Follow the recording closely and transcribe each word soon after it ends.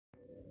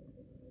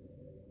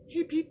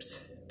Hey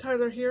peeps,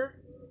 Tyler here.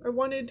 I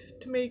wanted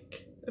to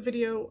make a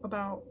video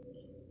about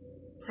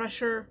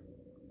pressure,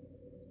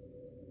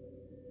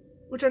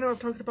 which I know I've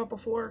talked about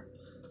before,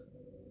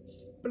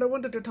 but I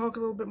wanted to talk a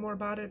little bit more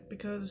about it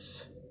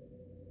because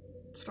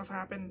stuff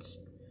happens,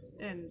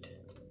 and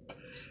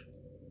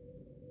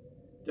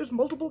there's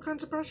multiple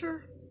kinds of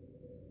pressure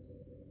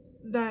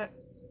that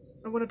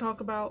I want to talk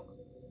about,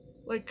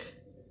 like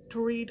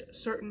to read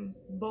certain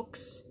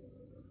books.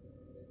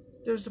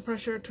 There's the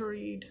pressure to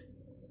read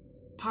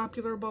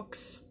popular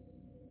books.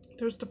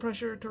 There's the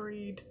pressure to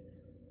read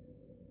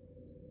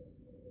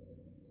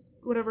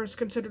whatever is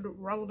considered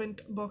relevant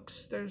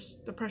books. There's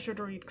the pressure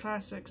to read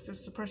classics.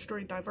 There's the pressure to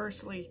read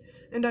diversely.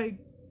 And I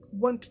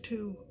want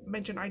to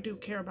mention I do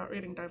care about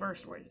reading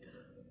diversely.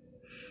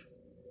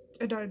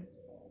 And I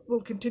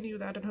will continue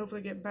that and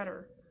hopefully get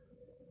better.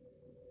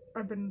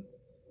 I've been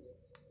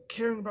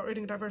caring about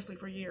reading diversely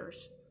for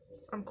years.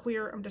 I'm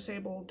queer, I'm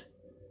disabled,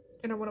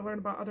 and I want to learn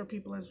about other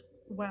people as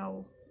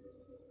well,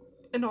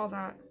 and all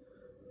that.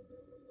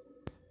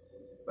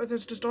 But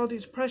there's just all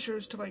these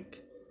pressures to,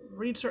 like,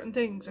 read certain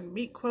things and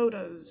meet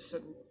quotas,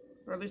 and,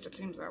 or at least it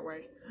seems that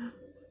way.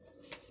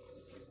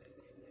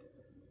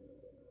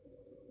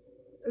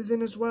 And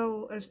then as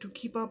well as to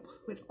keep up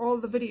with all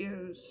the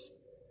videos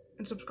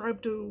and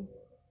subscribe to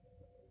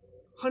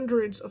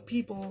hundreds of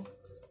people.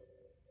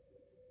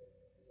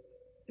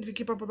 If you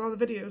keep up with all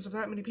the videos of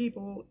that many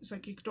people, it's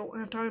like you don't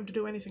have time to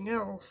do anything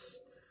else.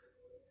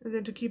 And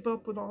then to keep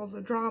up with all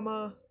the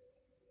drama,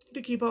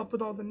 to keep up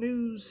with all the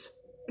news.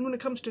 And when it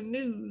comes to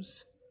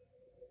news,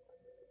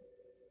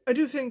 I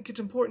do think it's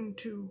important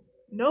to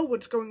know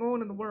what's going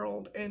on in the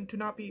world and to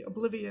not be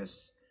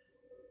oblivious.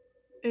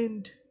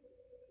 And,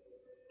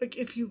 like,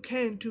 if you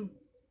can, to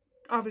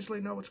obviously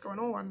know what's going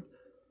on.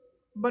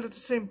 But at the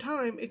same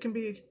time, it can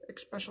be,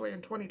 especially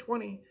in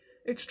 2020,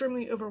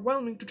 extremely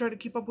overwhelming to try to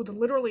keep up with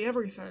literally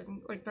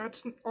everything. Like,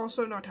 that's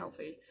also not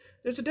healthy.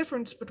 There's a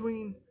difference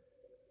between...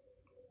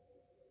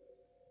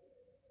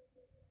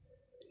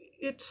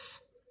 I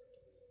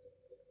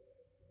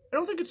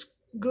don't think it's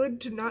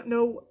good to not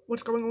know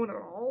what's going on at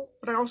all,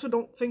 but I also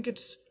don't think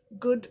it's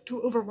good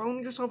to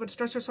overwhelm yourself and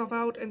stress yourself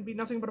out and be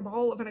nothing but a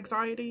ball of an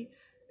anxiety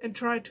and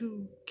try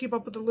to keep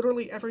up with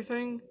literally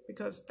everything,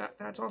 because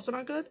that's also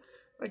not good.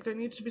 Like, there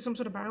needs to be some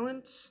sort of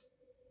balance.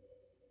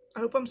 I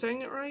hope I'm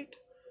saying it right.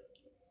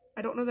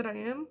 I don't know that I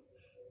am,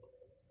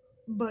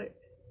 but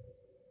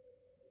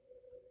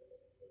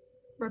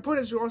my point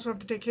is you also have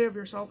to take care of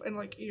yourself, and,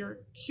 like, you're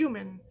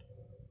human.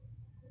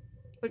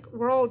 Like,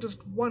 we're all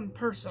just one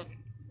person.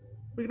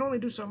 We can only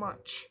do so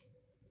much.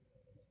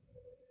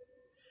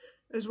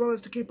 As well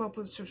as to keep up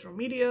with social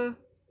media,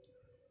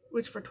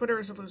 which for Twitter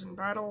is a losing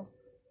battle.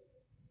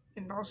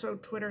 And also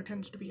Twitter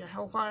tends to be a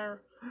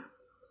hellfire.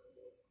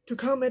 To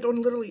comment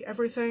on literally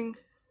everything,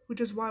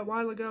 which is why a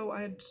while ago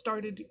I had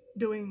started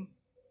doing,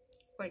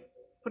 like,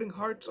 putting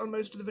hearts on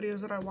most of the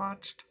videos that I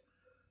watched.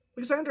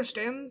 Because I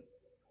understand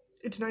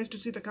it's nice to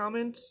see the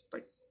comments.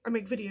 Like, I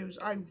make videos,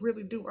 I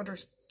really do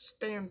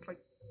understand, like,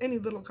 any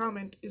little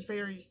comment is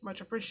very much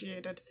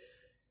appreciated.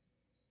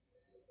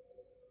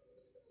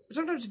 But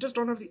sometimes you just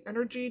don't have the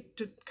energy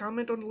to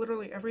comment on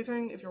literally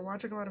everything if you're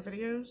watching a lot of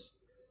videos.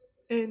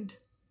 And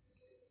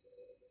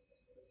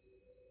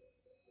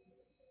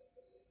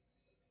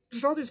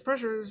just all these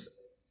pressures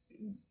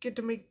get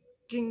to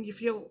making me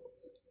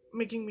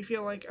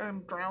feel like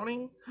I'm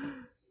drowning.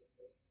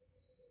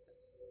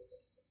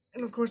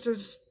 And of course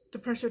there's the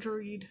pressure to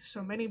read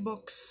so many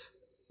books,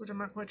 which I'm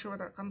not quite sure where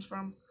that comes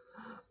from.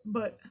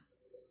 But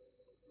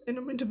and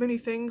I'm into many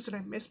things, and I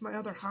miss my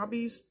other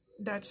hobbies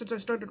that since I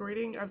started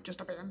reading, I've just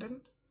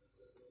abandoned.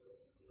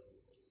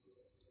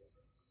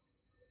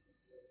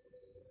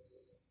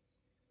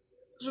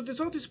 So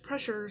there's all these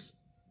pressures,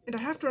 and I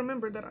have to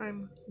remember that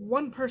I'm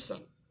one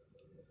person.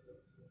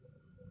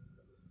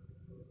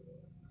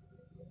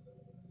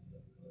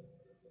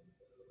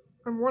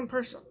 I'm one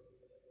person.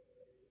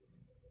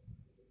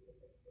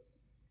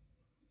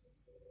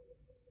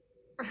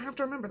 I have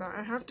to remember that.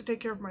 I have to take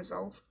care of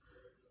myself.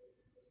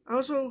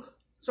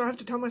 So I have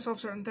to tell myself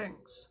certain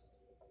things.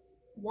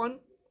 One,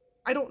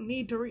 I don't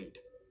need to read.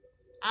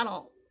 At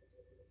all.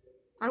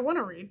 I want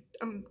to read.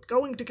 I'm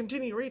going to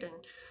continue reading.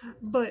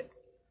 But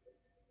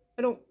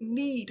I don't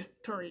need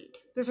to read.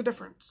 There's a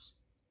difference.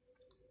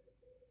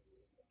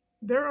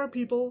 There are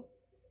people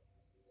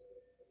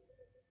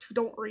who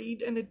don't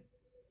read, and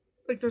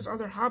there's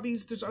other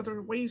hobbies, there's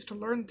other ways to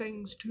learn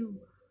things, to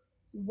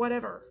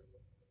whatever.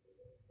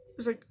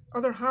 There's, like,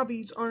 other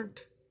hobbies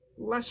aren't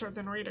lesser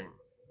than reading.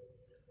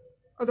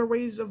 Other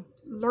ways of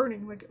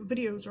learning, like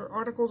videos or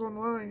articles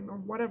online or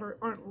whatever,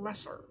 aren't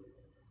lesser.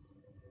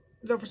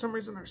 Though for some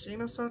reason they're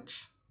seen as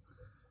such.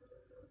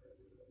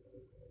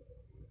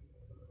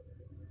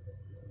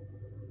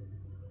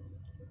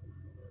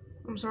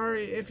 I'm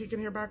sorry if you can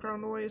hear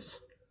background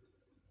noise.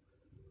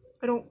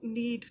 I don't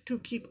need to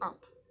keep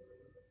up.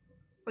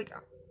 Like,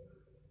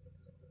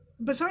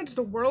 besides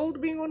the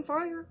world being on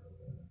fire,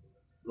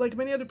 like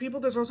many other people,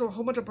 there's also a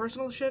whole bunch of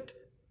personal shit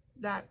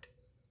that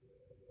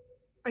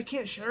I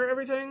can't share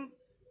everything,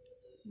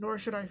 nor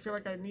should I feel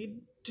like I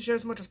need to share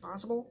as much as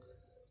possible.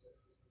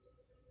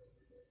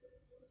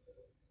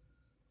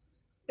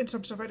 And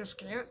some stuff I just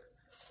can't.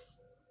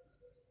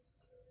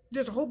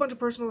 There's a whole bunch of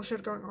personal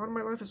shit going on in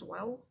my life as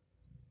well.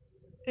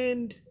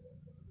 And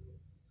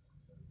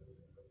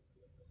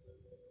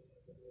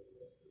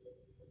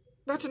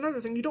that's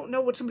another thing. You don't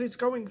know what somebody's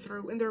going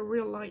through in their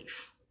real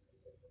life.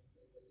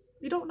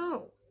 You don't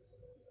know.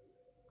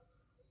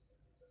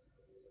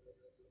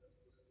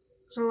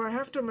 So I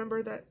have to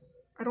remember that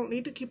I don't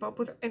need to keep up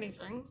with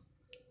anything.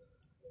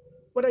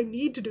 What I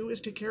need to do is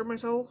take care of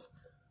myself,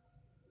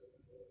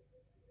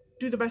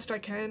 do the best I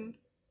can,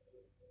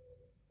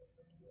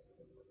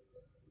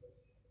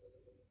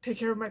 take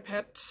care of my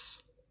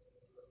pets.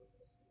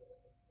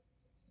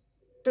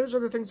 Those are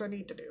the things I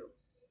need to do.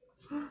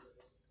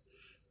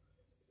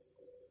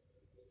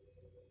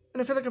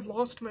 And I feel like I've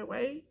lost my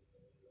way.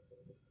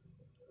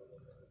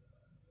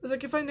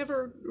 Like, if I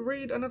never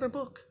read another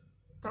book,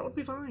 that would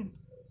be fine.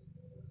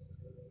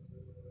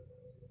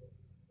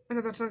 I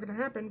know that's not going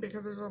to happen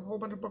because there's a whole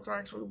bunch of books I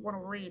actually want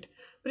to read.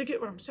 But you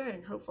get what I'm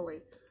saying,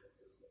 hopefully.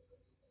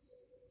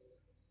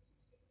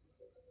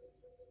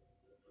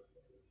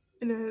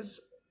 And as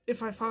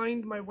if I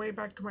find my way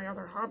back to my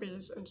other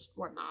hobbies and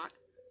whatnot,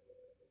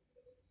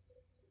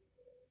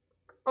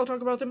 I'll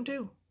talk about them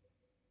too.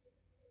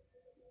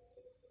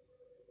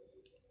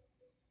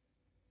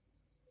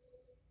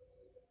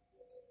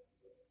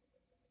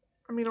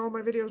 I mean, all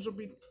my videos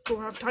will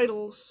have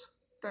titles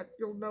that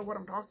you'll know what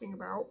I'm talking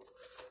about.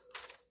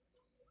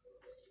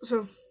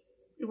 So if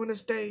you want to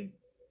stay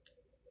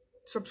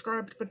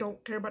subscribed but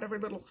don't care about every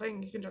little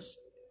thing, you can just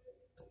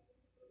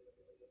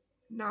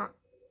not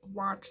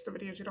watch the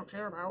videos you don't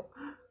care about.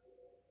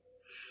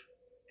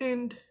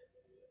 And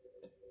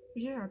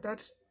yeah,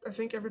 that's, I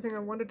think, everything I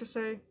wanted to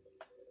say.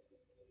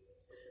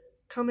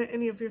 Comment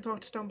any of your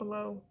thoughts down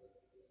below.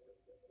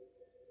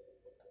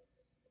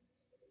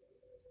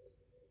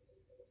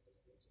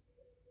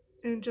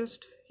 And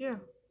just, yeah,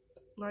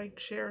 like,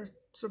 share,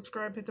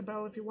 subscribe, hit the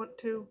bell if you want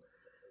to.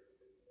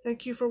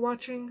 Thank you for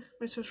watching.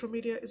 My social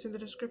media is in the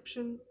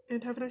description,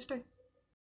 and have a nice day.